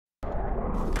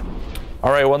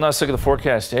All right, well, now let's look at the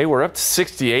forecast. Hey, we're up to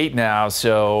 68 now,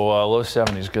 so low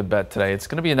 70s, good bet today. It's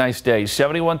going to be a nice day.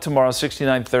 71 tomorrow,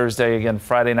 69 Thursday, again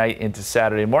Friday night into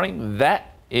Saturday morning.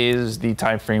 That is the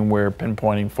time frame we're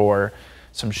pinpointing for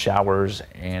some showers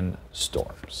and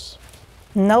storms.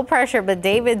 No pressure, but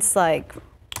David's like...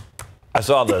 I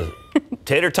saw the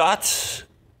tater tots,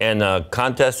 and the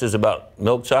contest is about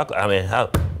milk chocolate. I mean, how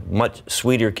much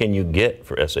sweeter can you get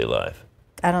for SA Live?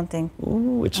 I don't think...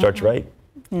 Ooh, it starts right?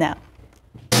 No.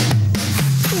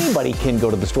 Anybody can go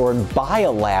to the store and buy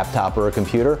a laptop or a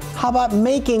computer. How about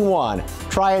making one?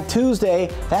 Try it Tuesday.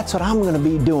 That's what I'm going to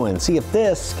be doing. See if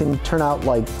this can turn out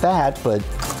like that, but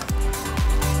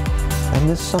I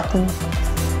missed something.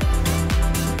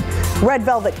 Red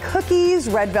velvet cookies,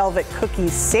 red velvet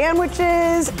cookies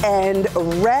sandwiches, and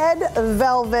red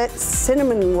velvet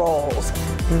cinnamon rolls.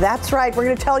 That's right, we're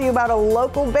going to tell you about a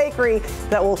local bakery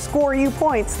that will score you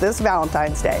points this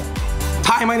Valentine's Day.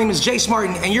 Hi, my name is Jace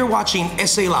Martin, and you're watching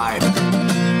SA Live.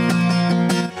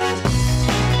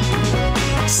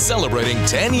 Celebrating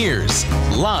 10 years,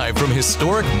 live from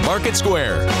historic Market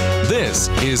Square. This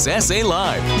is SA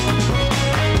Live.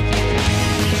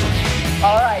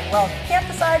 All right, well, can't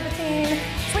decide between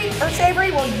sweet or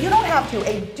savory? Well, you don't have to.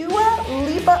 A Dua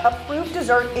Lipa approved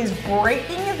dessert is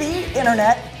breaking the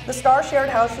internet. The star shared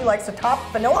how she likes to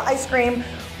top vanilla ice cream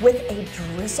with a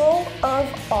drizzle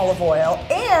of olive oil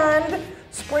and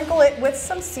sprinkle it with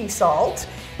some sea salt.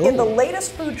 Ooh. In the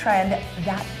latest food trend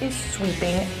that is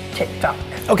sweeping TikTok.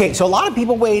 Okay, so a lot of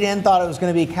people weighed in, thought it was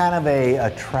going to be kind of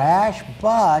a trash,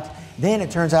 but then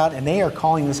it turns out, and they are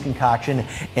calling this concoction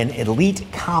an elite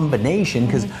combination,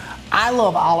 because I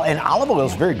love olive, and olive oil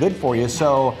is very good for you,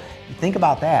 so think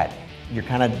about that. You're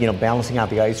kind of, balancing out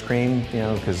the ice cream,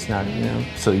 because it's not,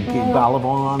 so you get olive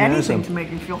oil on there. Anything to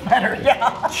make you feel better,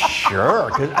 yeah.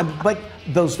 Sure, but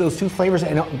those two flavors,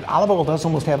 and olive oil does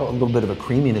almost have a little bit of a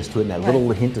creaminess to it, and that little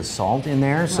hint of salt in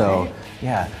there, so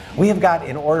yeah. We have got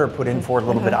an order put in for a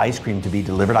little bit of ice cream to be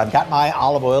delivered. I've got my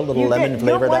olive oil, little lemon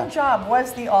flavored. Your one job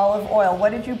was the olive oil.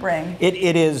 What did you bring? It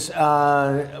is, it's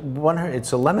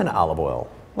a lemon olive oil.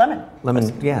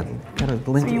 Lemon, yeah. Kind of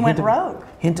so you went rogue.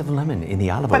 Hint of lemon in the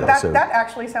olive oil. But that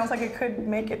actually sounds like it could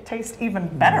make it taste even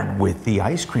better. With the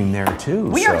ice cream there too.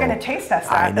 We are going to taste test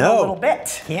that in a little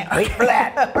bit. Can't wait for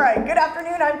that. All right, good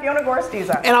afternoon. I'm Fiona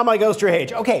Gorostiza. And I'm Mike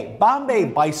Osterhage. Okay, Bombay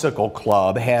Bicycle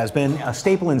Club has been a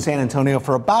staple in San Antonio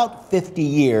for about 50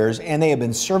 years, and they have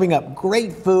been serving up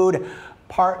great food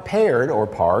paired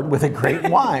with a great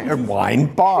wine or wine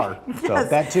bar. Yes. So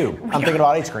that too. I'm thinking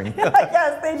about ice cream.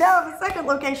 Yes, they now have a second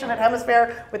location at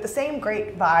Hemisphere with the same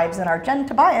great vibes, and our Jen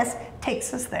Tobias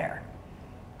takes us there.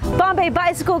 Bombay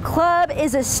Bicycle Club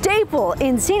is a staple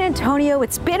in San Antonio.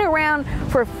 It's been around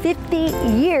for 50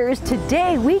 years.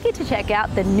 Today, we get to check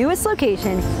out the newest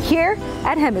location here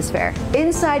at Hemisphere.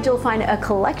 Inside, you'll find a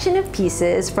collection of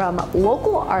pieces from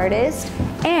local artists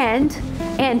and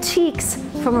antiques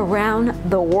from around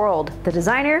the world. The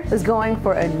designer is going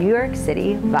for a New York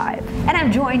City vibe. And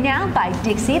I'm joined now by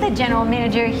Dixie, the general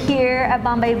manager here at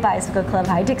Bombay Bicycle Club.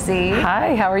 Hi, Dixie.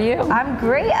 Hi, how are you? I'm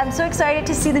great. I'm so excited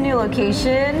to see the new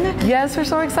location. Yes, we're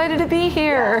so excited to be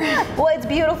here. Yeah. Well, it's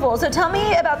beautiful. So tell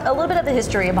me about a little bit of the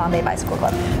history of Bombay Bicycle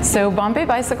Club. So Bombay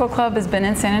Bicycle Club has been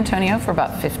in San Antonio for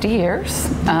about 50 years.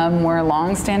 We're a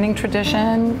long-standing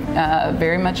tradition,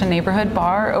 very much a neighborhood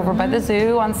bar over by the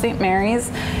zoo on St. Mary's,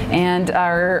 and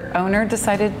our owner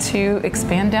decided to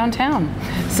expand downtown.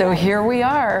 So here we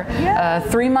are,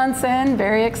 3 months in,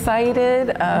 very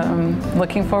excited,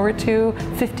 looking forward to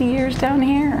 50 years down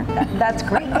here. That's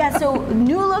great. Yeah, so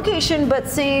new location, but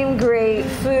same great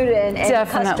food and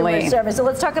customer service. So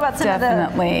let's talk about some of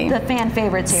the fan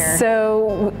favorites here.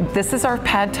 So this is our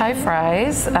pad thai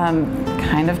fries,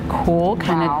 kind of cool,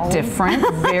 kind of different,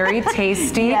 very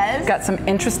tasty. Yes. Got some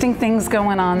interesting things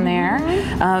going on there.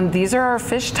 These are our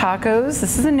fish tacos.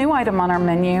 This is a new item on our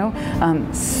menu.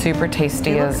 Super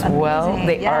tasty as well.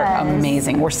 They are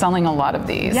amazing. We're selling a lot of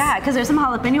these. Yeah, because there's some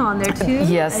jalapeno on there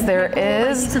too. Yes, there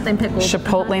is. Something pickled.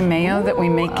 Chipotle mayo that we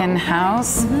make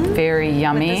in-house. Very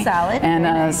yummy. With the salad. And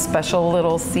a special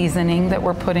little seasoning that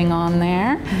we're putting on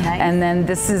there. Nice. And then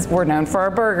this is, we're known for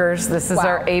our burgers. This is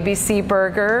our ABC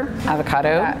burger,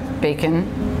 avocado, bacon,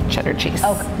 cheddar cheese.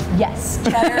 Oh, yes,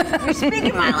 cheddar. You're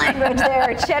speaking my language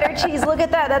there. Cheddar cheese, look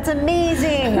at that. That's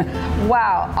amazing.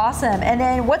 Wow, awesome. And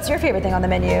then what's your favorite thing on the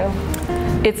menu?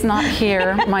 It's not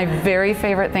here. My very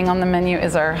favorite thing on the menu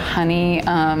is our honey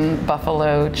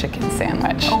buffalo chicken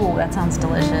sandwich. Oh, that sounds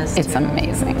delicious. It's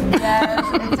amazing.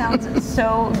 Yes, it sounds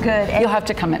so good. And you'll have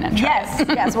to come in and try it.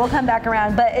 Yes, we'll come back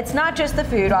around. But it's not just the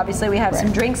food. Obviously, we have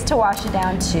some drinks to wash it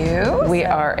down too. We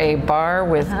are a bar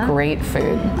with great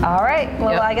food. All right.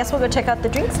 Well, I guess we'll go check out the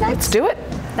drinks next. Let's do it.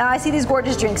 Now I see these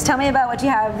gorgeous drinks. Tell me about what you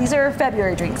have. These are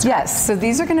February drinks, right? Yes, so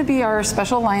these are going to be our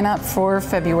special lineup for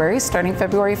February, starting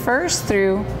February 1st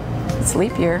through, it's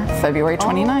leap year, February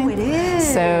 29th. Oh, it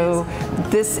is. So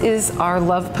this is our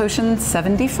Love Potion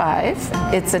 75.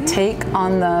 It's a take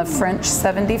on the French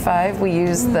 75. We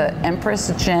use the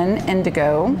Empress Gin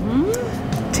Indigo.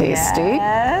 Tasty.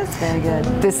 Yes, very good.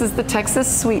 This is the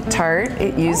Texas Sweet Tart.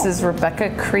 It uses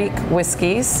Rebecca Creek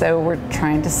whiskey, so we're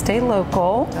trying to stay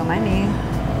local. Don't mind me.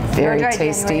 Very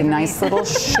tasty, nice little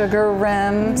sugar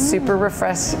rim, super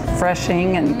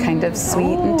refreshing and kind of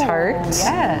sweet and tart.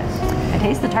 Yes. I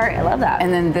taste the tart, I love that.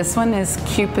 And then this one is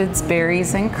Cupid's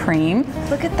Berries and Cream.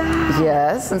 Look at that.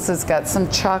 Yes, and so it's got some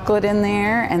chocolate in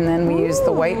there, and then we use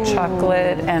the white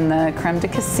chocolate and the creme de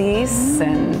cassis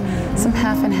and some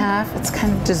half and half. It's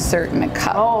kind of dessert in a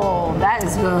cup. Oh, that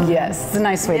is good. Yes, it's a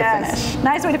nice way to finish.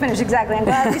 Nice way to finish, exactly. I'm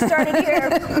glad we started here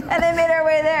and then made our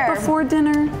way there. Before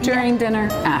dinner, during dinner,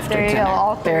 after there you dinner. Go,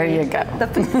 all there you go. The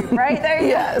food, right? There you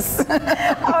yes. go.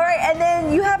 All right, and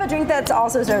then you have a drink that's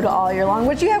also served all year long,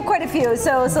 which you have quite a few.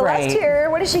 So Celeste here,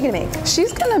 what is she gonna make?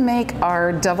 She's gonna make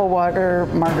our Devil Water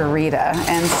Margarita.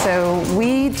 And so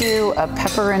we do a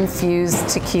pepper-infused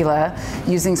tequila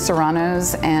using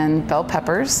serranos and bell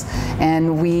peppers.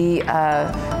 And we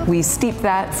steep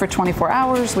that for 24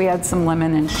 hours. We add some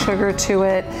lemon and sugar to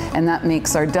it, and that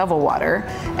makes our Devil Water.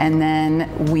 And then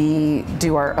we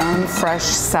do our own fresh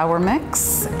sour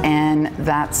mix, and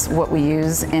that's what we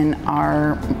use in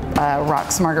our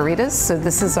rocks margaritas. So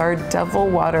this is our Devil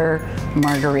Water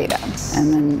Margarita.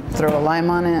 And then throw a lime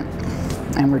on it,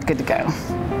 and we're good to go.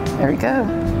 There we go.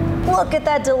 Look at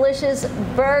that delicious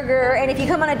burger. And if you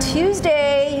come on a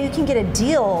Tuesday, you can get a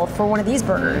deal for one of these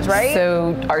burgers, right?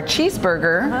 So our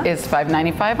cheeseburger is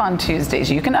 $5.95 on Tuesdays.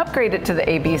 You can upgrade it to the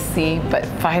ABC, but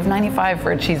 $5.95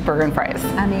 for a cheeseburger and fries.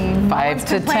 I mean, 5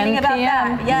 to 10 about p.m.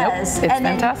 That. Yes. Nope, it's and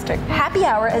fantastic. Happy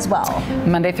hour as well.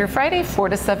 Monday through Friday, 4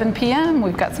 to 7 p.m.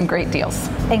 We've got some great deals.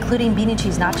 Including bean and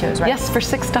cheese nachos, right? Yes, for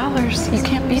 $6. You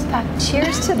can't beat that.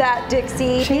 Cheers to that,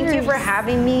 Dixie. Cheers. Thank you for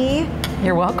having me.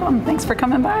 You're welcome. Thanks for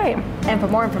coming by. And for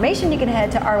more information, you can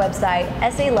head to our website,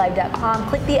 salive.com.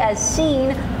 Click the As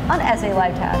Seen on SA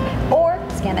Live tab, or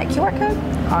scan that QR code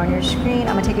on your screen.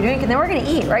 I'm gonna take a drink, and then we're gonna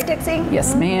eat, right, Dixie?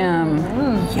 Yes, ma'am.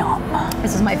 Yum.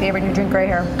 This is my favorite new drink right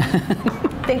here.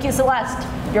 Thank you, Celeste.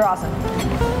 You're awesome.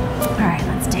 All right,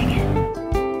 let's dig in.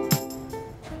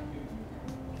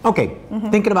 Okay,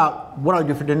 thinking about what I'll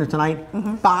do for dinner tonight.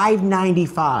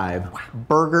 $5.95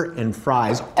 burger and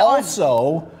fries.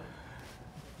 Also,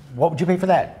 what would you pay for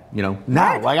that? You know,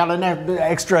 now I got an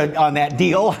extra on that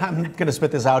deal. I'm gonna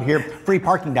spit this out here. Free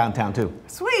parking downtown too.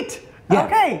 Sweet. Yeah.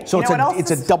 Okay. So you know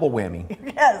it's a double whammy.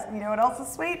 Yes. You know what else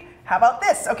is sweet? How about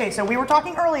this? Okay, so we were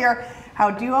talking earlier how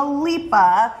Dua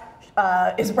Lipa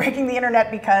is breaking the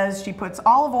internet because she puts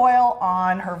olive oil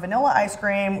on her vanilla ice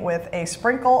cream with a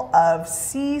sprinkle of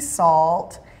sea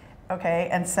salt, okay,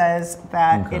 and says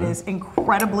that it is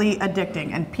incredibly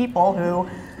addicting. And people who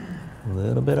A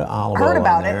little bit of olive oil heard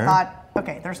about in there. it thought,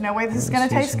 okay, there's no way this is going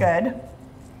to taste good.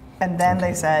 And then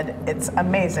they said it's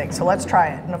amazing. So let's try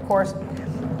it. And of course,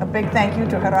 a big thank you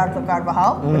to Gerardo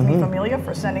Carvajal with Mi Familia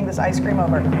for sending this ice cream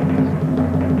over.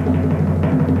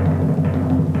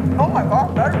 Oh my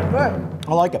gosh, that is good.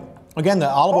 I like it. Again, the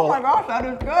olive oil. Oh my gosh, that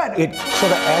is good. It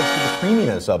sort of adds to the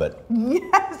creaminess of it.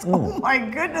 Yes. Oh my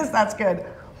goodness, that's good.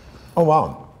 Oh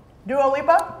wow. Dua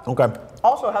Lipa Okay.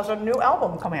 also has a new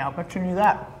album coming out. Bet you knew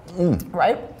that,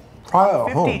 right? Try it On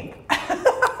at the home. 15th.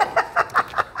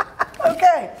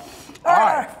 Okay. All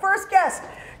right. Our first guest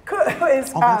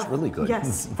is. that's really good.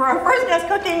 Yes. For our first guest,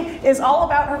 cooking is all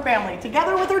about her family.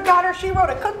 Together with her daughter, she wrote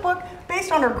a cookbook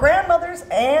based on her grandmother's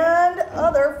and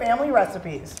other family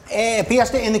recipes.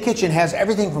 Fiesta in the Kitchen has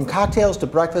everything from cocktails to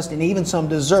breakfast and even some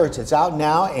desserts. It's out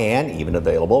now and even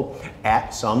available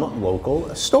at some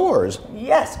local stores.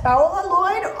 Yes, Paola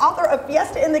Lloyd, author of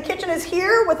Fiesta in the Kitchen, is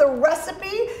here with a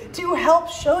recipe to help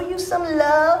show you some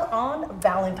love on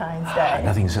Valentine's Day.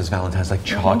 Nothing says Valentine's like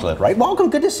chocolate, right? Welcome,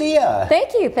 good to see you.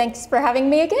 Thank you. Thanks for having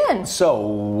me again. So,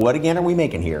 what again are we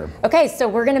making here? Okay, so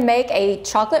we're gonna make a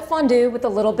chocolate fondue with a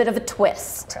little bit of a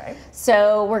twist. Okay.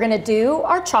 So we're gonna do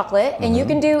our chocolate, and you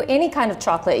can do any kind of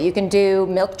chocolate. You can do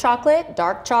milk chocolate,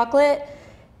 dark chocolate,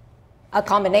 a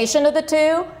combination of the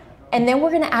two. and then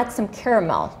we're gonna add some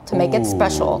caramel to make it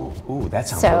special. Ooh, that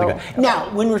sounds really good.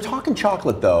 Now, when we're talking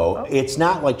chocolate though, it's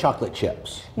not like chocolate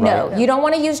chips, right? No, you don't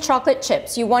wanna use chocolate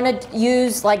chips. You wanna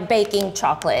use like baking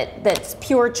chocolate that's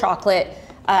pure chocolate,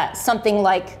 something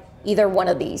like either one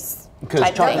of these.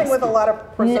 Nothing with a lot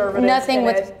of preservatives nothing in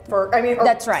with, it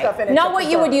that's right. Stuff in it not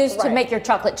what you would use to make your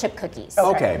chocolate chip cookies.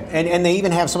 Okay, and they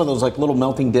even have some of those like little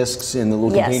melting discs in the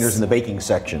little containers in the baking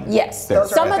section. Yes,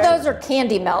 some of those are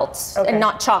candy melts and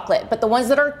not chocolate, but the ones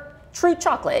that are true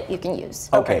chocolate you can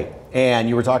use. Okay, and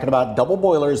you were talking about double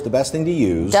boiler is the best thing to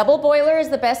use. Double boiler is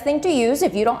the best thing to use.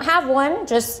 If you don't have one,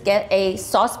 just get a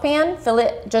saucepan, fill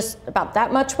it just about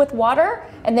that much with water,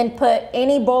 and then put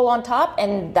any bowl on top,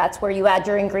 and that's where you add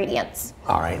your ingredients.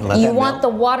 All right, and you want the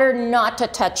water not to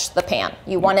touch the pan.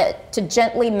 You want it to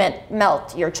gently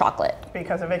melt your chocolate.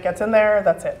 Because if it gets in there,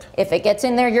 that's it. If it gets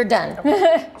in there, you're done.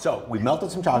 So we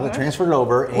melted some chocolate, transferred it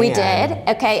over. And we did.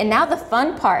 Okay, and now the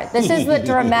fun part. This is the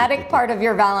dramatic part of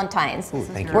your Valentine's. Ooh,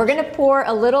 thank you. We're gonna pour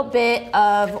a little bit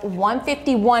of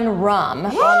 151 rum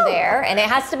on there, and it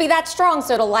has to be that strong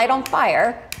so it'll light on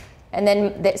fire. And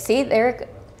then, see, there.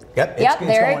 Yep,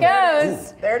 there it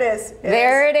goes. There it is.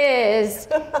 There it is.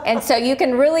 And so you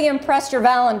can really impress your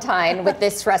Valentine with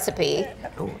this recipe.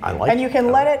 Ooh, I like and you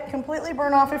can let it completely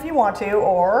burn off if you want to,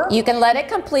 or... You can let it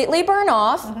completely burn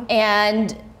off,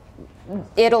 and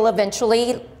it'll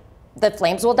eventually, the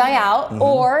flames will die out.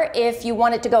 Or if you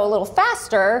want it to go a little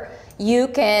faster, you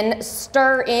can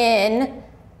stir in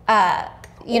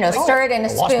stir it in a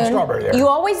spoon. You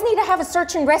always need to have a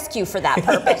search and rescue for that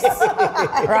purpose,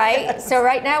 right? So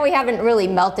right now we haven't really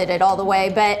melted it all the way,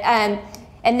 but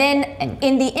and then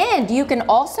in the end you can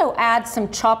also add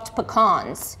some chopped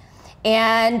pecans,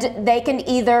 and they can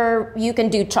you can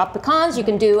do chopped pecans, you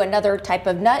can do another type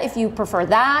of nut if you prefer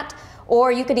that,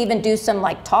 or you could even do some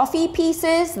like toffee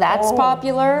pieces. That's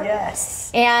popular.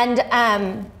 Yes.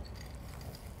 And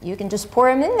you can just pour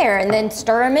them in there and then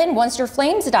stir them in once your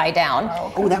flames die down.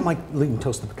 Oh, that might even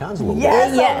toast the pecans a little bit.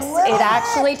 Yes, it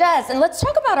actually does. And let's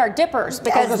talk about our dippers,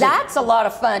 because that's a lot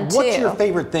of fun too. What's your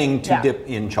favorite thing to dip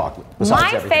in chocolate?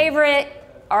 My favorite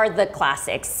are the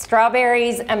classics,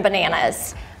 strawberries and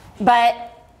bananas.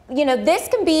 But this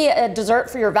can be a dessert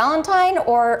for your Valentine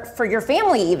or for your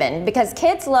family even, because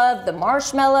kids love the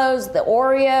marshmallows, the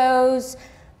Oreos,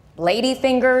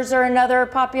 ladyfingers are another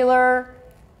popular.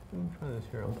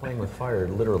 I'm playing with fire,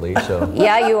 literally, so.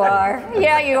 Yeah, you are.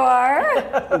 Yeah, you are.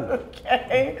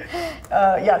 Okay.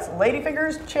 Yes,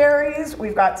 ladyfingers, cherries.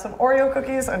 We've got some Oreo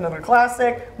cookies, another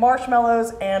classic,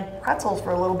 marshmallows, and pretzels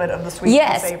for a little bit of the sweet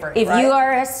and savory. If you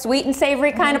are a sweet and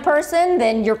savory kind of person,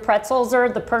 then your pretzels are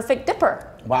the perfect dipper.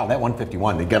 Wow, that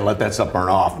 151, you gotta let that stuff burn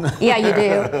off. Yeah, you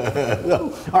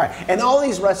do. All right, and all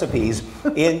these recipes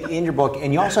in your book,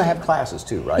 and you also have classes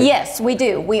too, right? Yes, we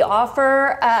do. We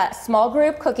offer small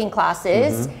group cooking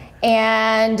classes,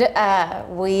 and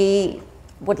we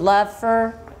would love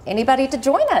for anybody to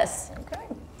join us. Okay,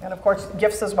 and of course,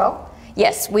 gifts as well?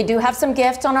 Yes, we do have some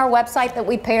gifts on our website that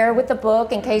we pair with the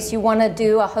book in case you want to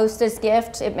do a hostess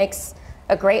gift. It makes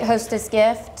a great hostess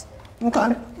gift.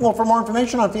 Okay. Well, for more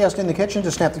information on Fiesta in the Kitchen,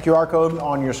 just snap the QR code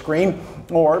on your screen,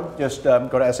 or just go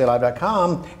to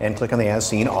SALive.com and click on the As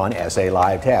Seen on SA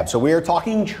Live tab. So we are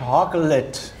talking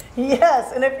chocolate.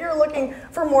 Yes, and if you're looking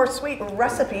for more sweet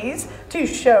recipes to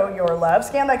show your love,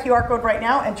 scan that QR code right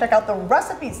now and check out the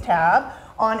Recipes tab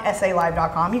on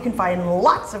SALive.com. You can find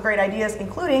lots of great ideas,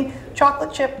 including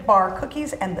chocolate chip bar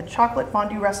cookies and the chocolate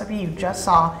fondue recipe you just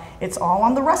saw. It's all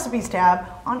on the Recipes tab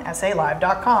on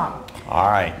SALive.com. All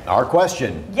right, our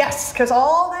question. Yes, because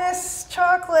all this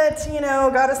chocolate,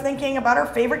 got us thinking about our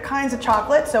favorite kinds of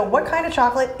chocolate. So what kind of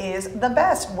chocolate is the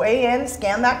best? Weigh in,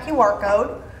 scan that QR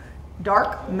code.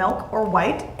 Dark, milk, or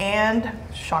white, and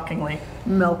shockingly,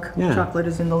 milk chocolate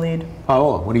is in the lead.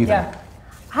 Oh, what do you think?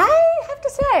 I have to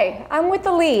say, I'm with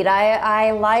the lead. I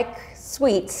like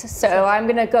sweets, so I'm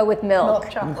going to go with milk.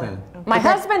 Milk chocolate. Okay. My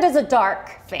husband is a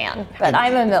dark fan, but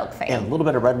I'm a milk fan. And a little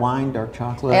bit of red wine, dark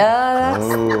chocolate. Yeah,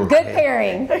 good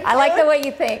pairing. I like the way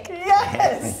you think.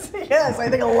 Yes, yes, I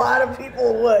think a lot of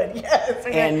people would. Yes.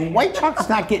 And white chocolate's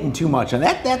not getting too much, and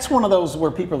that's one of those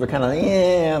where people are kind of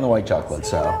on the white chocolate.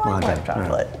 So white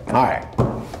chocolate. All right.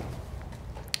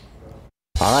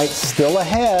 All right, still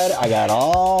ahead. I got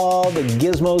all the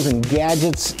gizmos and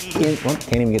gadgets in. Well,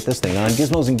 can't even get this thing on.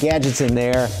 Gizmos and gadgets in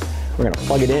there. We're gonna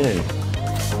plug it in and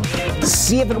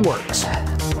see if it works.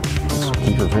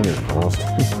 Keep your fingers crossed.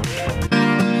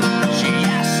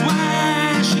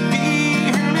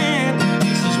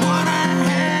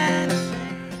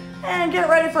 And get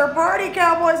ready ready for a party,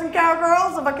 cowboys and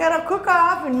cowgirls? The Vaquero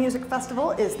Cook-Off and Music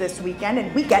Festival is this weekend,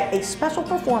 and we get a special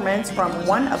performance from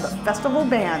one of the festival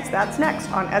bands. That's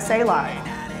next on SA Live.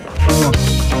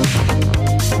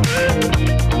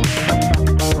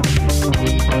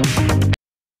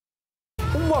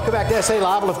 Welcome back to SA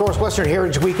Live. Well, of course, Western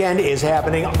Heritage Weekend is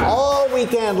happening all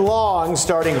weekend long,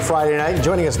 starting Friday night. And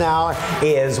joining us now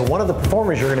is one of the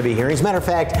performers you're going to be hearing. As a matter of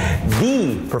fact,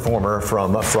 the performer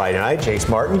from Friday night, Jace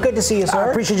Martin. Good to see you, sir.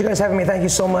 I appreciate you guys having me. Thank you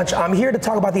so much. I'm here to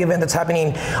talk about the event that's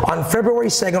happening on February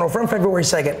 2nd, or from February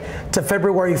 2nd to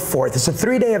February 4th. It's a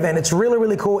 3-day event. It's really,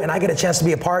 really cool, and I get a chance to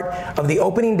be a part of the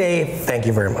opening day. Thank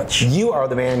you very much. You are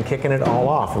the man kicking it all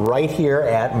off right here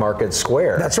at Market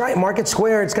Square. That's right, Market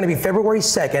Square. It's going to be February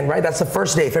 2nd, right? That's the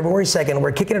first day, February 2nd.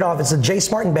 We're kicking it off. It's a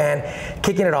Jace Martin band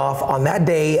kicking it off. On that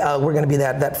day, we're going to be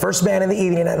that first band in the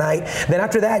evening at night. Then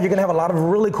after that, you're going to have a lot of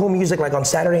really cool music, like on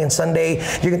Saturday and Sunday.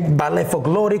 You're going to ballet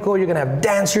folklorico. You're going to have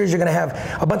dancers. You're going to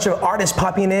have a bunch of artists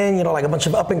popping in, like a bunch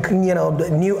of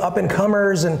new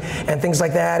up-and-comers and things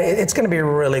like that. It's going to be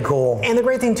really cool. And the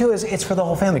great thing, too, is it's for the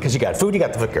whole family, because you got food, you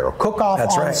got the Vaquero Cook-Off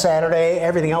on Saturday,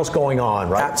 everything else going on,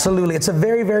 right? Absolutely. It's a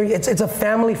it's a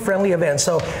family-friendly event.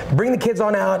 So bring the kids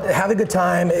on out, have a good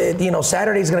time.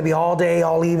 Saturday's going to be all day,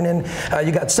 all evening.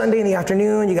 You got Sunday in the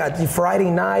afternoon. You got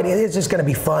Friday night. It's just going to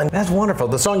be fun. That's wonderful.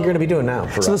 The song you're going to be doing now.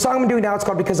 So the song I'm doing now, it's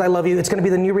called Because I Love You. It's going to be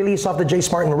the new release off the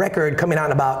Jace Martin record, coming out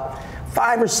in about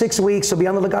 5 or 6 weeks. So be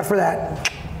on the lookout for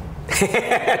that.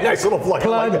 Nice little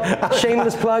plug.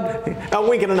 Shameless plug. I'm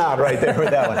winking a nod right there with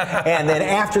that one. And then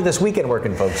after this weekend, where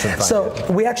can folks find So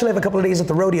we actually have a couple of days at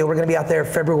the rodeo. We're going to be out there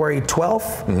February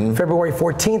 12th, February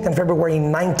 14th, and February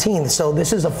 19th. So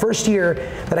this is the first year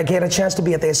that I get a chance to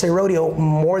be at the SA Rodeo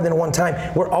more than one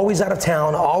time. We're always out of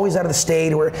town, always out of the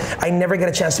state. I never get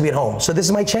a chance to be at home. So this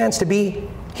is my chance to be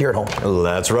here at home.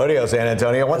 Let's Rodeo San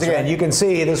Antonio. Once again, you can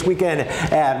see this weekend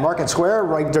at Market Square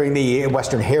right during the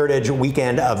Western Heritage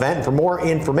Weekend event. For more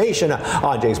information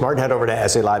on Jace Martin, head over to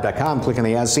SALive.com. Click on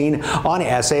the As Seen on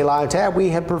SA Live tab. We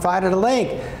have provided a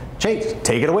link. Jace,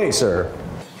 take it away, sir.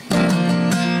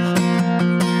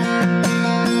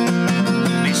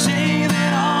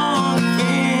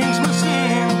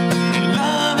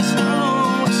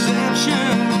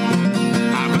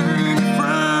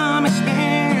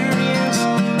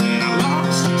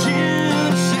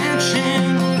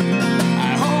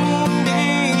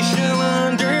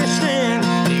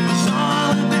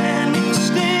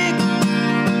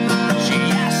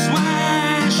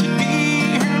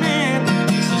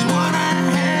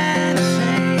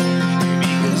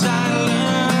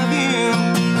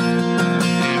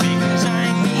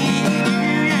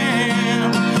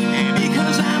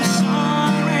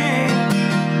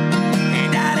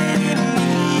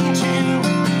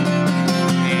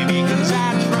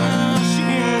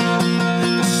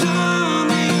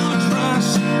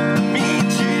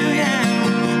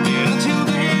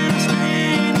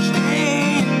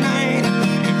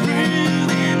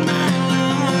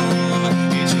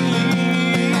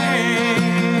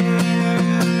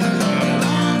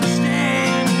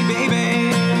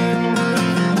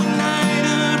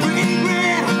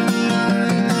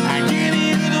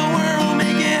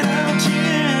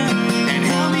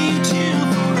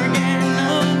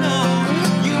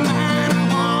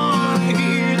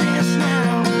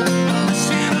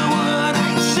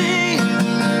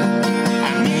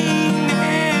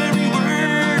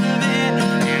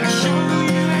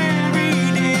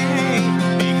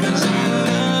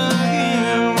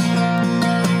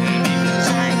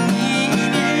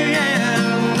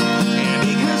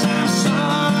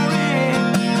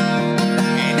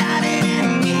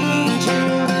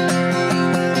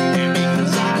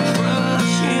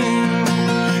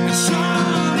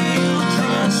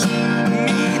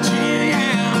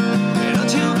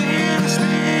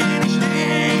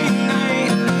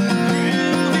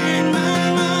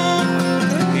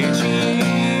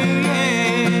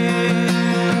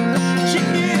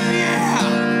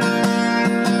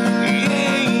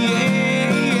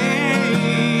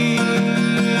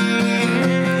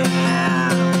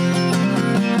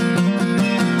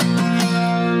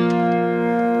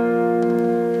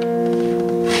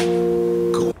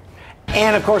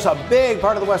 And of course, a big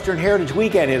part of the Western Heritage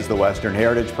Weekend is the Western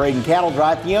Heritage Parade and Cattle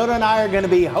Drive. Fiona and I are going to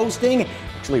be hosting,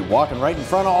 actually walking right in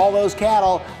front of all those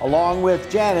cattle, along with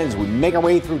Jen, as we make our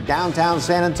way through downtown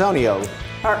San Antonio.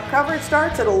 Our coverage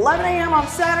starts at 11 a.m. on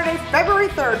Saturday, February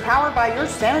 3rd, powered by your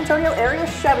San Antonio area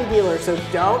Chevy dealer, so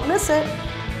don't miss it.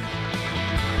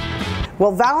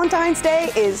 Well, Valentine's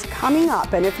Day is coming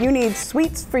up, and if you need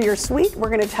sweets for your sweet, we're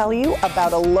going to tell you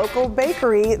about a local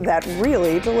bakery that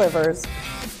really delivers.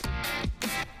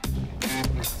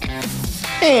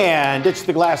 And ditch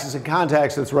the glasses and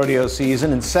contacts this rodeo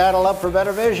season and saddle up for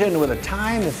better vision with a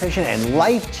time-efficient and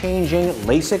life-changing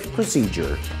LASIK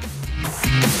procedure.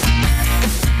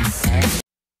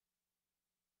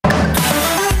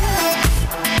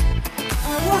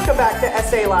 Welcome back to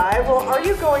SA Live. Well, are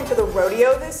you going to the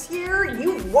rodeo this year?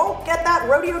 You won't get that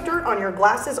rodeo dirt on your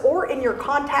glasses or in your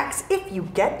contacts if you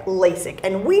get LASIK.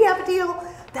 And we have a deal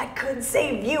that could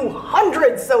save you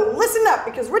hundreds. So listen up,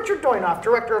 because Richard Doinoff,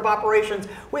 Director of Operations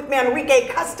with Manrique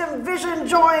Custom Vision,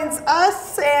 joins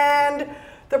us. And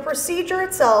the procedure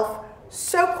itself,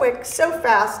 so quick, so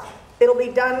fast, it'll be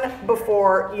done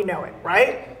before you know it,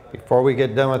 right? Before we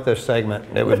get done with this segment,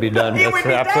 it would be done. It would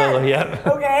be absolutely, done. yep.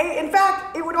 Okay, in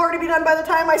fact, it would already be done by the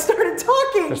time I started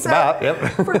talking. Just about, yep.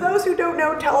 For those who don't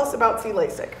know, tell us about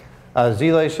Z-LASIK.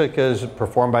 Z-LASIK is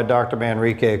performed by Dr.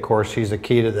 Manrique. Of course, he's the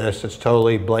key to this. It's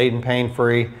totally blade and pain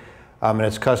free, and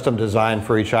it's custom designed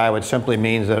for each eye, which simply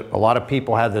means that a lot of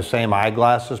people have the same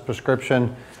eyeglasses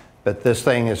prescription, but this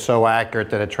thing is so accurate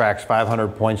that it tracks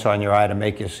 500 points on your eye to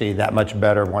make you see that much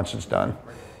better once it's done.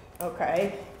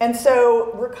 Okay, and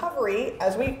so recovery,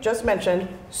 as we just mentioned,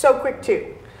 so quick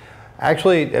too.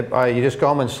 Actually, you just go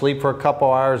home and sleep for a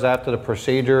couple hours after the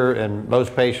procedure, and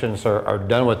most patients are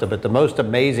done with it. But the most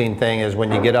amazing thing is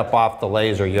when you get up off the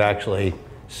laser, you actually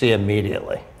see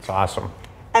immediately. It's awesome.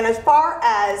 And as far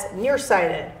as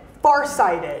nearsighted,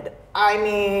 farsighted, I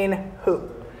mean, who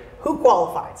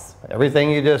qualifies?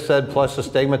 Everything you just said, plus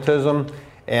astigmatism.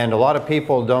 And a lot of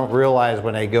people don't realize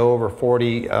when they go over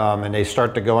 40 and they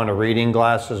start to go into reading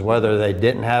glasses, whether they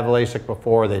didn't have LASIK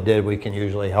before or they did, we can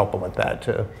usually help them with that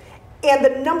too. And the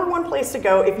 #1 place to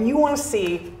go if you want to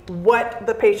see what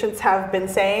the patients have been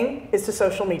saying is to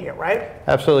social media, right?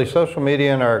 Absolutely. Social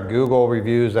media and our Google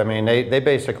reviews, I mean, they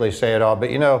basically say it all.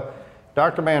 But you know,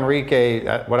 Dr.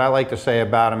 Manrique, what I like to say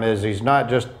about him is he's not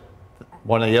just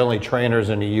one of the only trainers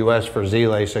in the U.S. for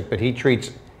Z-LASIK, but he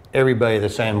treats everybody the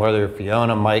same, whether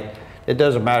Fiona, Mike, it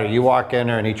doesn't matter. You walk in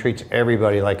there and he treats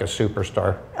everybody like a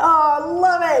superstar. Oh,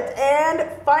 love it. And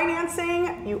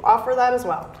financing, you offer that as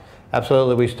well.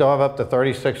 Absolutely. We still have up to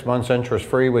 36 months interest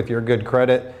free with your good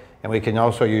credit, and we can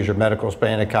also use your medical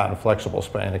spending account and flexible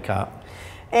spending account.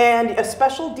 And a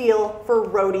special deal for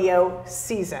rodeo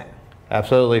season.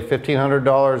 Absolutely.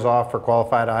 $1,500 off for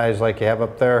qualified eyes like you have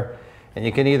up there. And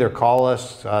you can either call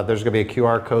us, there's going to be a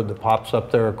QR code that pops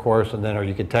up there, of course, and then or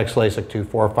you can text LASIK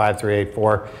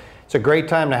 245384. It's a great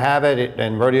time to have it,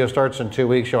 and rodeo starts in 2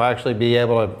 weeks. You'll actually be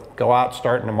able to go out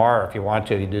starting tomorrow if you want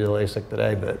to. You do the LASIK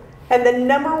today, but. And the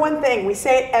 #1 thing, we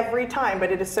say it every time, but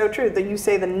it is so true, that you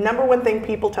say the #1 thing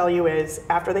people tell you is,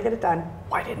 after they get it done,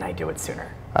 why didn't I do it sooner?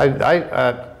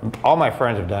 All my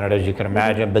friends have done it, as you can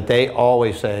imagine, but they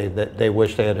always say that they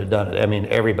wish they had done it. I mean,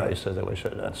 everybody says they wish they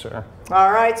had done it sooner.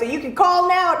 All right, so you can call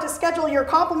now to schedule your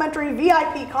complimentary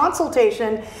VIP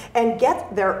consultation and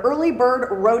get their early bird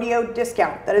rodeo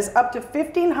discount. That is up to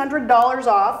 $1,500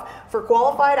 off for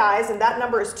qualified eyes, and that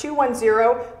number is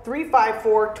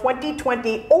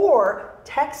 210-354-2020, or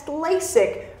text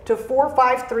LASIK to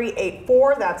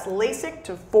 45384. That's LASIK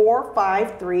to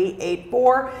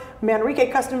 45384.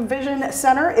 Manrique Custom Vision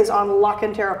Center is on La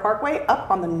Cantera Parkway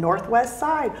up on the northwest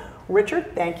side.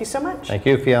 Richard, thank you so much. Thank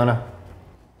you, Fiona.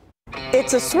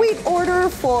 It's a sweet order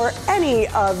for any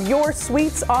of your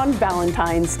sweets on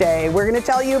Valentine's Day. We're going to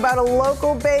tell you about a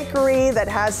local bakery that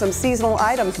has some seasonal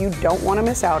items you don't want to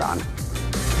miss out on.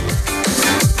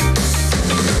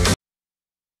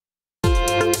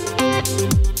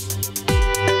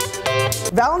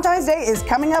 Valentine's Day is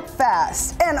coming up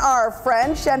fast, and our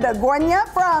friend Shenda Guanya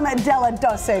from Della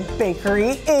Doce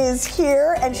Bakery is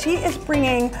here, and she is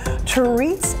bringing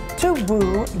treats to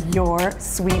woo your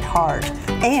sweetheart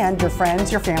and your friends,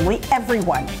 your family,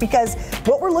 everyone. Because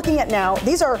what we're looking at now,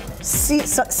 these are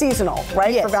seasonal,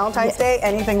 right? Yes, for Valentine's Day,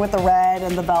 anything with the red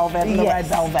and the velvet and the red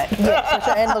velvet. Yes, for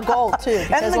sure. And the gold too,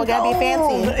 because we're gonna be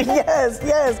fancy. Yes,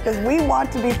 yes, because we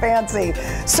want to be fancy.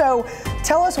 So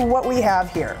tell us what we have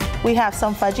here. We have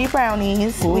some fudgy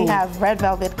brownies, we have red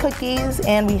velvet cookies,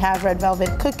 and we have red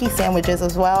velvet cookie sandwiches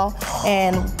as well,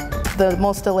 and the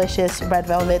most delicious red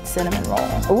velvet cinnamon roll.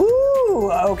 Ooh,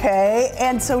 okay.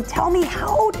 And so tell me,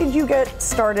 how did you get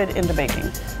started into baking?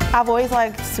 I've always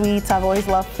liked sweets, I've always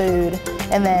loved food,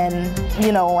 and then,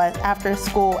 you know, after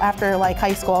school, after like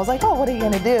high school, I was like, oh, what are you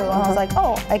gonna do? And I was like,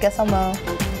 oh, I guess I'm gonna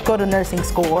go to nursing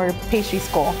school or pastry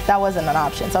school. That wasn't an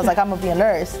option, so I was like, I'm gonna be a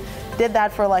nurse. Did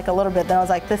that for like a little bit, then I was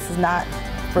like, this is not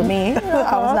for me.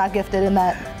 I was not gifted in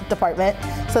that department.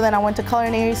 So then I went to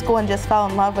culinary school and just fell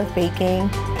in love with baking.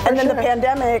 And then the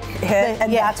pandemic hit,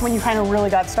 and that's when you kind of really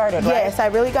got started, right? Yes, I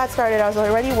really got started. I was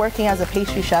already working as a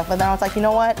pastry chef, and then I was like, you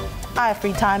know what? I have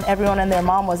free time. Everyone and their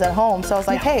mom was at home. So I was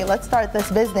like, hey, let's start this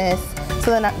business.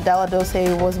 So then Della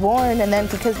Doce was born. And then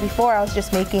because before I was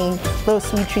just making little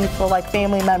sweet treats for like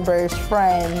family members,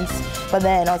 friends. But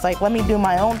then I was like, let me do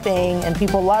my own thing. And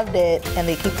people loved it. And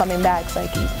they keep coming back. So I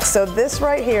keep. So this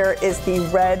right here is the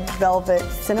red velvet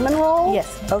cinnamon roll? Yes.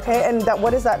 Okay, and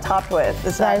what is that topped with?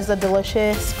 That is a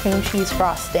delicious cream cheese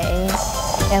frosting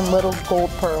and little gold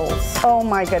pearls. Oh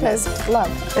my goodness. Love.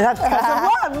 That's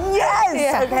love. Yes.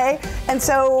 Yeah. Okay. And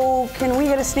so can we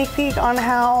get a sneak peek on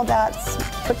how that's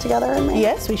put together and made?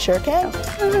 Yes, we sure can.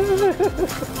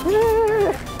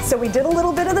 So we did a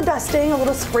little bit of the dusting, a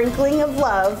little sprinkling of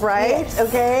love, right? Yes.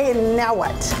 Okay, and now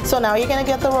what? So now you're gonna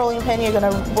get the rolling pin, you're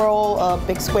gonna roll a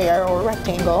big square or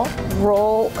rectangle.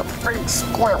 Roll a big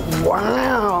square,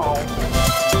 wow.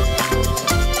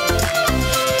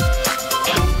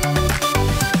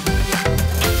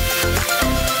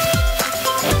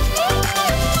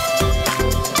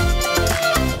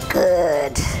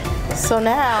 Good. So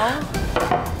now,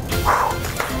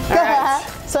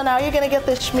 so now you're gonna get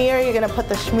the schmear, you're gonna put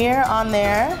the schmear on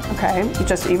there. Okay,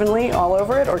 just evenly all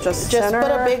over it or just center? Just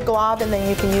put a big glob and then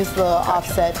you can use the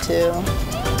offset too.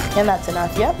 And that's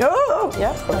enough, yep. Oh!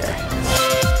 Yep. Okay.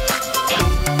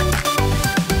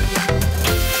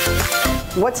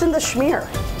 What's in the schmear?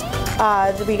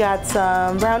 We got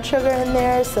some brown sugar in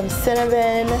there, some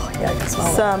cinnamon, Yeah, I can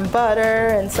smell some butter,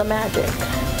 and some magic.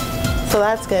 So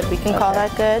that's good. We can call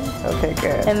that good. Okay,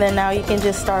 good. And then now you can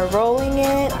just start rolling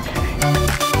it.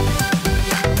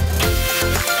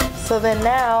 So then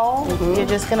now you're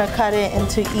just gonna cut it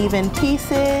into even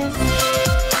pieces.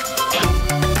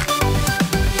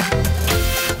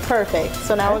 Perfect.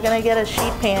 So now we're gonna get a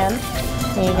sheet pan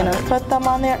and you're gonna put them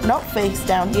on there. Nope, face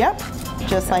down. Yep.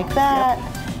 Just like that.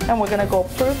 And we're gonna go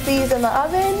proof these in the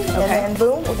oven, and then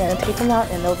boom, we're gonna take them out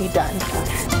and they'll be done.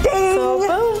 Ding! So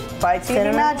boom. By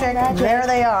TV magic. There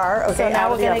they are. Okay, So now out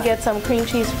we're of the gonna oven. get some cream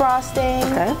cheese frosting.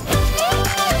 Okay.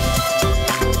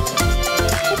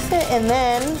 And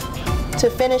then to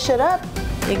finish it up,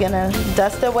 you're gonna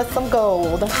dust it with some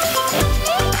gold.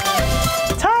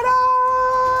 Ta-da!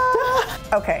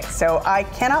 Okay, so I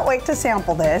cannot wait to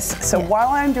sample this. So while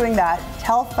I'm doing that,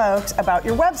 tell folks about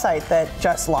your website that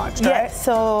just launched, right? Yes,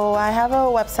 so I have a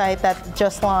website that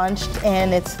just launched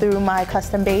and it's through my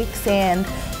custom bakes, and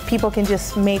people can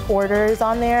just make orders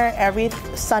on there. Every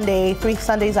Sunday, 3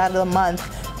 Sundays out of the month,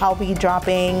 I'll be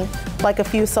dropping like a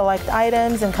few select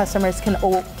items, and customers can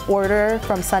order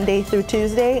from Sunday through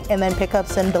Tuesday, and then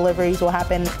pickups and deliveries will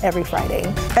happen every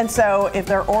Friday. And so if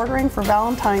they're ordering for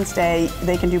Valentine's Day,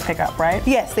 they can do pickup, right?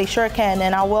 Yes, they sure can,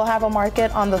 and I will have a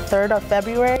market on the 3rd of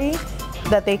February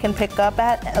that they can pick up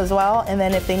at as well, and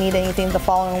then if they need anything the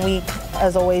following week,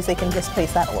 as always, they can just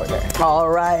place that order. All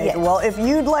right. Yes. Well, if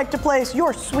you'd like to place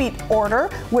your sweet order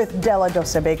with Della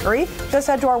Doce Bakery, just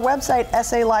head to our website,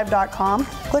 salive.com,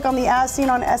 click on the As Seen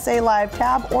on SA Live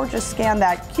tab, or just scan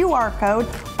that QR code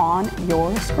on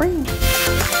your screen.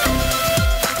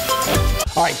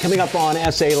 All right, coming up on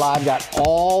SA Live, got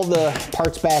all the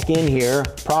parts back in here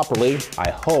properly, I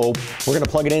hope. We're gonna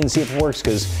plug it in and see if it works,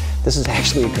 because this is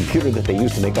actually a computer that they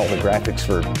use to make all the graphics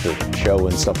for the show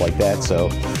and stuff like that, so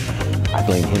I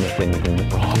blame him if anything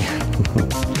went wrong.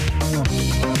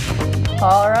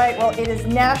 All right, well, it is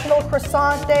National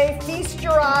Croissant Day. Feast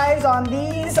your eyes on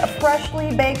these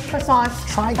freshly baked croissants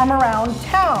from around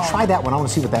town. Try that one, I wanna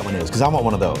see what that one is, because I want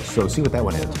one of those, so see what that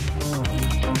one is.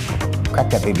 Crack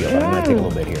that baby open. I'm gonna take a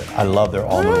little bit here. I love their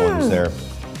almond ones there.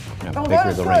 Yeah, Oh, Bakery of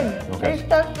that's the good. Ring. Okay. Taste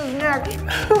test is next.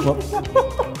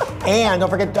 And don't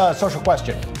forget social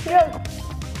question. Yeah.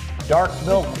 Dark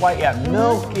milk white. Yeah,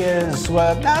 milk is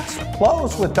that's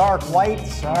close with dark white.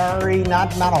 Sorry,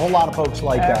 not a whole lot of folks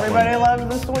like that one. Everybody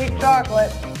loves the sweet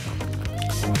chocolate.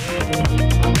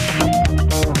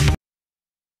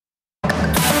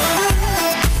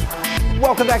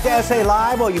 Welcome back to SA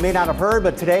Live. Well, you may not have heard,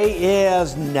 but today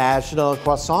is National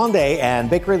Croissant Day, and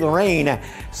Bakery Lorraine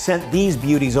sent these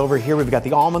beauties over here. We've got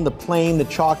the almond, the plain, the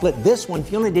chocolate. This one,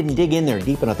 Fiona didn't dig in there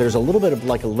deep enough. There's a little bit of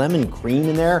like a lemon cream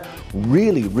in there.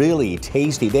 Really, really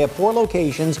tasty. They have 4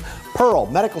 locations: Pearl,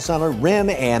 Medical Center, Rim,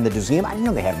 and the Museum. I didn't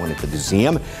know they had one at the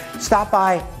Museum. Stop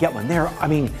by, get one there. I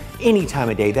mean, any time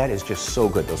of day, that is just so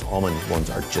good. Those almond ones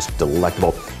are just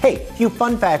delectable. Hey, a few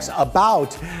fun facts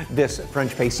about this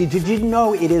French pastry. Did you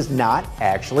know it is not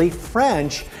actually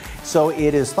French? So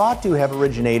it is thought to have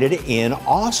originated in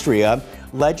Austria.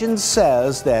 Legend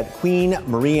says that Queen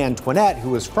Marie Antoinette,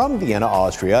 who is from Vienna,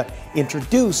 Austria,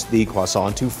 introduced the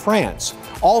croissant to France.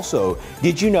 Also,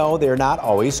 did you know they're not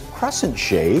always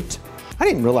crescent-shaped? I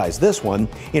didn't realize this one.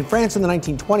 In France in the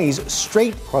 1920s,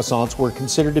 straight croissants were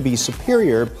considered to be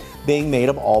superior being made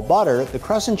of all butter. The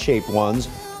crescent-shaped ones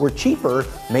were cheaper,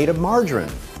 made of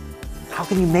margarine. How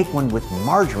can you make one with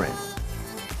margarine?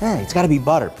 Hey, it's got to be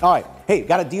butter. All right. Hey,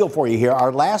 got a deal for you here.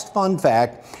 Our last fun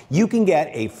fact, you can get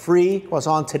a free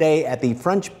croissant today at the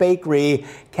French bakery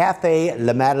Café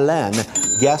Le Madeleine.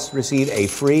 Guests receive a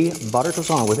free butter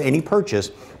croissant with any purchase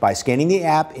by scanning the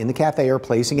app in the cafe or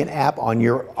placing an app on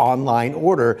your online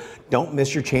order. Don't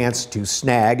miss your chance to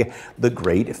snag the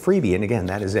great freebie. And again,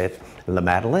 that is at Le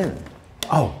Madeleine.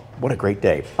 Oh, what a great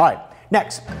day. All right,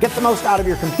 next, get the most out of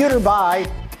your computer by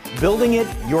building it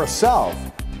yourself.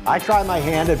 I try my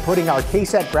hand at putting our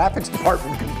KSAT graphics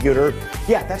department computer,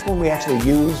 yeah, that's one we actually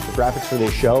use for graphics for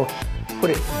this show,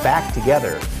 put it back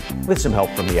together with some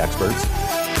help from the experts.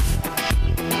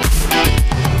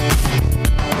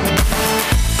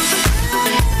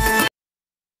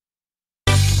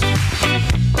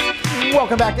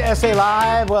 Welcome back to SA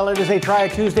Live. Well, it is a Try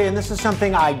It Tuesday, and this is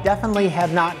something I definitely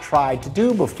have not tried to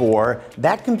do before.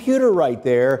 That computer right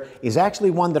there is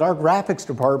actually one that our graphics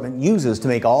department uses to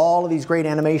make all of these great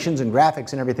animations and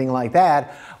graphics and everything like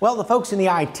that. Well, the folks in the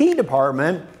IT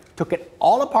department took it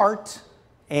all apart,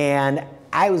 and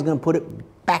I was going to put it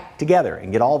back together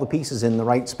and get all the pieces in the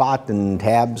right spot and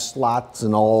tab slots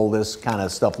and all this kind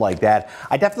of stuff like that.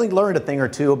 I definitely learned a thing or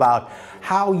two about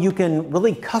how you can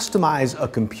really customize a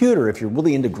computer if you're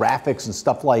really into graphics and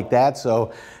stuff like that.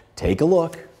 So take a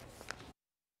look.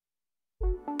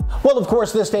 Well, of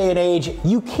course, this day and age,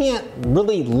 you can't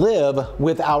really live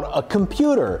without a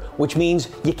computer, which means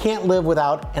you can't live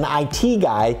without an IT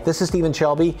guy. This is Stephen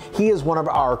Shelby. He is one of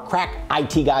our crack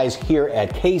IT guys here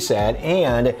at KSAT,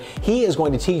 and he is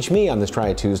going to teach me on this Try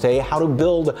It Tuesday how to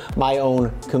build my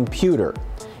own computer.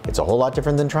 It's a whole lot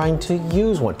different than trying to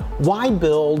use one. Why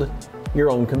build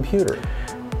your own computer?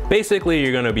 Basically,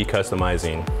 you're gonna be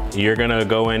customizing. You're gonna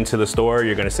go into the store,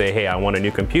 you're gonna say, hey, I want a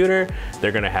new computer.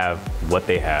 They're gonna have what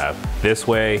they have. This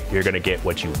way, you're gonna get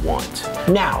what you want.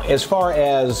 Now, as far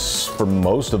as for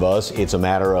most of us, it's a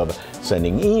matter of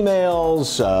sending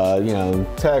emails,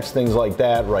 text, things like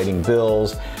that, writing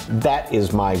bills. That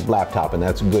is my laptop, and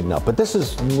that's good enough. But this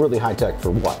is really high tech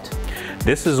for what?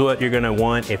 This is what you're gonna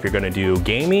want if you're gonna do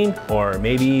gaming or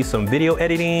maybe some video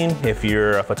editing if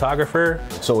you're a photographer.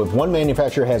 So if one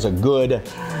manufacturer has a good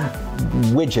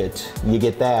widget, you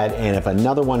get that, and if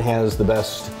another one has the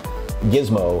best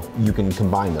gizmo, you can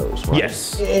combine those, right?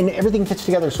 Yes. And everything fits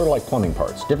together sort of like plumbing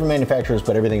parts. Different manufacturers,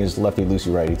 but everything is lefty,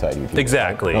 loosey, righty, tighty.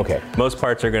 Exactly. Okay. Most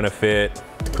parts are gonna fit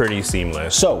pretty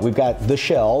seamless. So we've got the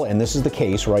shell, and this is the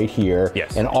case right here.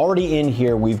 Yes. And already in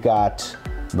here, we've got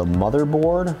the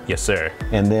motherboard. Yes, sir.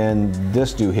 And then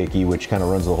this doohickey, which kind of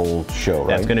runs the whole show, right?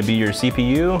 That's gonna be your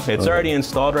CPU. It's already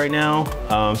installed right now.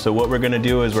 So what we're gonna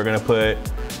do is we're gonna put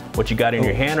what you got in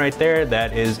your hand right there.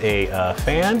 That is a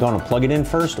fan. Do you want to plug it in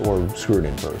first or screw it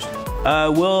in first?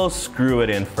 We'll screw it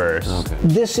in first. Okay.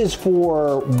 This is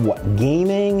for what,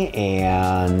 gaming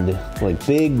and like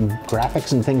big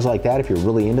graphics and things like that, if you're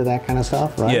really into that kind of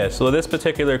stuff, right? Yeah, so this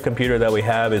particular computer that we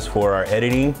have is for our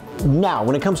editing. Now,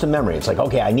 when it comes to memory, it's like,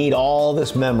 okay, I need all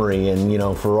this memory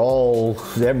and, for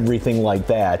everything like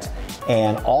that.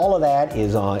 And all of that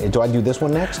is on, do I do this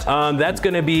one next? That's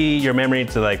gonna be your memory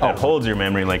that holds your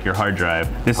memory, like your hard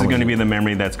drive. This is gonna be the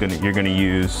memory you're gonna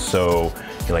use. So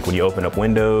like when you open up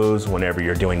Windows, whenever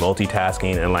you're doing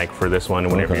multitasking, and like for this one,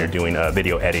 whenever you're doing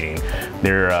video editing,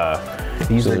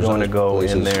 these are going to go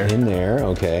in there. In there,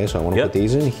 okay. So I want to put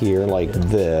these in here like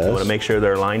this. You want to make sure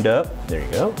they're lined up. There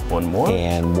you go. One more.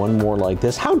 And one more like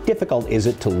this. How difficult is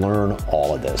it to learn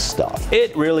all of this stuff?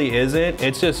 It really isn't.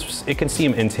 It's just, it can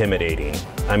seem intimidating.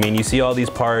 I mean, you see all these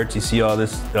parts, you see all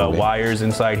this wires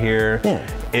inside here. Yeah.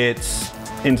 It's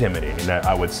intimidating,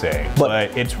 I would say,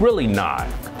 but it's really not.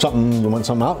 You want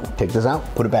something out, take this out,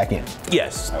 put it back in.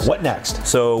 Yes. Right, what next?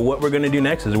 So what we're gonna do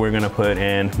next is we're gonna put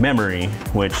in memory,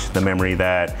 which the memory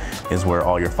that is where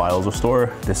all your files will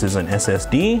store. This is an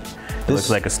SSD. It looks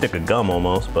like a stick of gum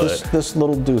almost, but. This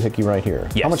little doohickey right here.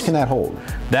 Yes. How much can that hold?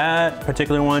 That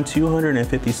particular one,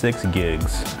 256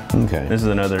 gigs. Okay. This is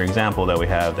another example that we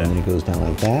have. And then it goes down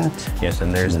like that. Yes,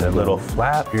 and there's the little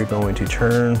flap you're going to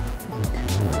turn.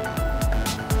 Okay.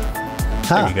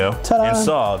 There you go.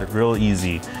 Installed, real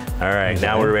easy. All right,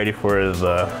 now we're ready for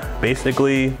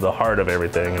basically the heart of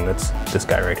everything, and that's this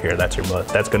guy right here.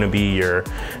 That's gonna be your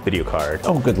video card.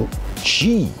 Oh, good.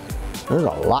 Gee, there's a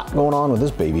lot going on with this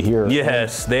baby here.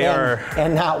 Yes, they are.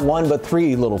 And not one, but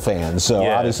three little fans. So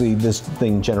obviously this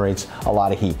thing generates a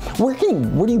lot of heat. Where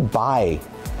do you buy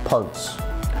parts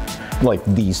like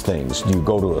these things? Do you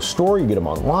go to a store, you get them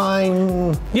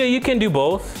online? Yeah, you can do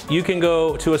both. You can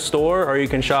go to a store or you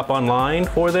can shop online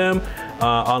for them.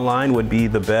 Online would be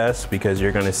the best because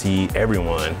you're gonna see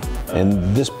everyone.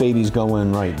 And this baby's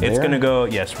going right there? It's gonna go,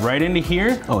 yes, right into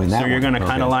here. Oh, in that So you're gonna one.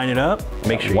 kind of Okay. line it up.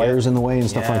 Make sure wires in the way and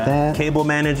stuff like that. Cable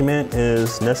management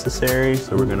is necessary,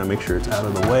 so we're gonna make sure it's out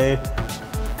of the way.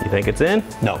 You think it's in?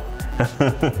 No.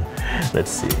 Let's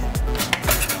see.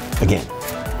 Again.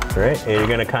 All right, and you're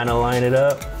gonna kind of line it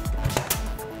up.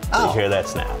 Oh. You hear that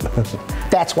snap.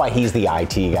 That's why he's the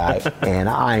IT guy, and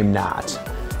I'm not.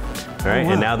 All right,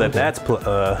 and now that that's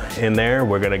in there,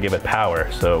 we're gonna give it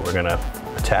power. So we're gonna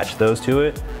attach those to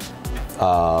it.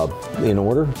 In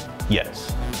order?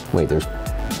 Yes. Wait, there's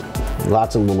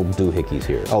lots of little doohickeys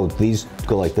here. Oh, these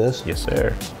go like this? Yes,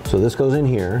 sir. So this goes in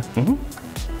here.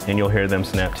 Mm-hmm. And you'll hear them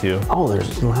snap too. Oh,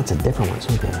 there's lots of different ones.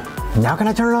 Okay. Now can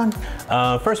I turn it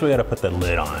on? First, we gotta put the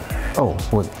lid on. Oh,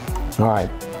 what? All right.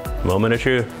 Moment of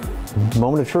truth.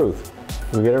 Moment of truth.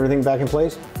 We get everything back in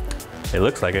place? It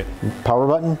looks like it. Power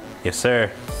button? Yes, sir.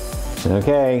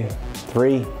 Okay.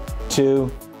 3,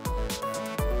 2.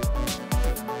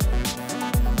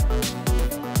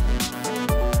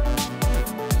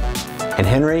 And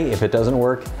Henry, if it doesn't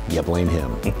work, you blame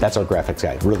him. That's our graphics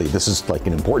guy. Really, this is like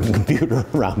an important computer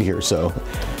around here, so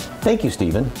thank you,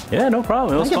 Stephen. Yeah, no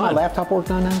problem. It was Can I get fun. my laptop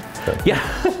worked on now? Yeah.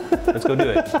 Let's go do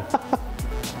it.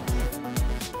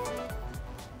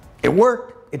 It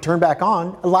worked. It turned back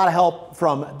on. A lot of help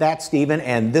from that Stephen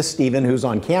and this Stephen who's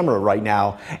on camera right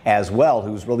now as well,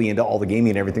 who's really into all the gaming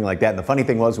and everything like that. And the funny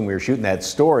thing was when we were shooting that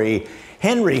story,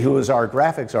 Henry, who is our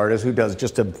graphics artist, who does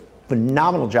just a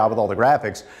phenomenal job with all the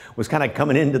graphics, was kind of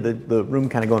coming into the room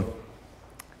kind of going,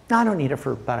 no, I don't need it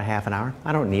for about a half an hour.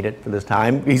 I don't need it for this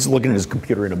time. He's looking at his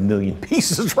computer in a million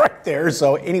pieces right there.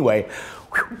 So anyway,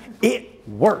 whew, it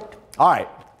worked. All right.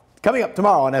 Coming up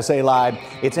tomorrow on SA Live,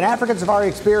 it's an African safari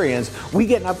experience. We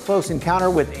get an up-close encounter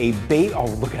with a baby. Oh,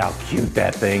 look at how cute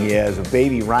that thing is, a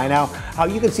baby rhino. How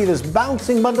you can see this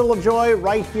bouncing bundle of joy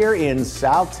right here in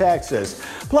South Texas.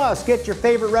 Plus, get your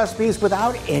favorite recipes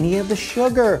without any of the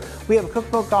sugar. We have a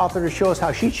cookbook author to show us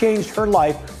how she changed her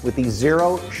life with these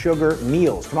zero sugar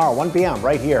meals. Tomorrow, 1 p.m.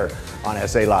 right here on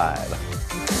SA Live.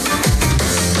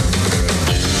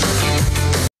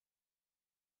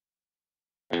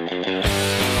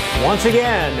 Once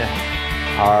again,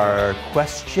 our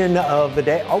question of the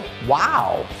day. Oh,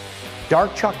 wow.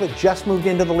 Dark chocolate just moved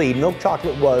into the lead. Milk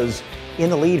chocolate was in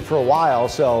the lead for a while,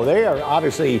 so they are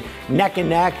obviously neck and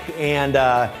neck. And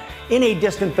in a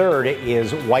distant third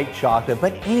is white chocolate,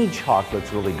 but any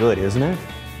chocolate's really good, isn't it?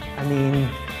 I mean,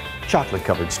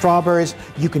 chocolate-covered strawberries.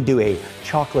 You can do a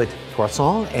chocolate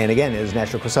croissant. And again, it is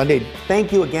National Croissant Day.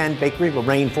 Thank you again, Bakery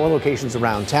Lorraine, 4 locations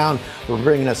around town for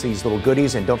bringing us these little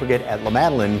goodies. And don't forget, at La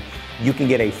Madeleine, you can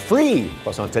get a free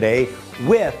croissant today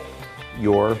with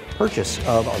your purchase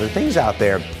of other things out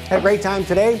there. Had a great time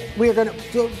today. We are gonna,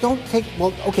 don't take,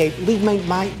 well, okay, leave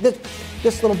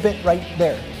this little bit right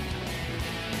there.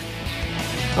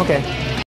 Okay.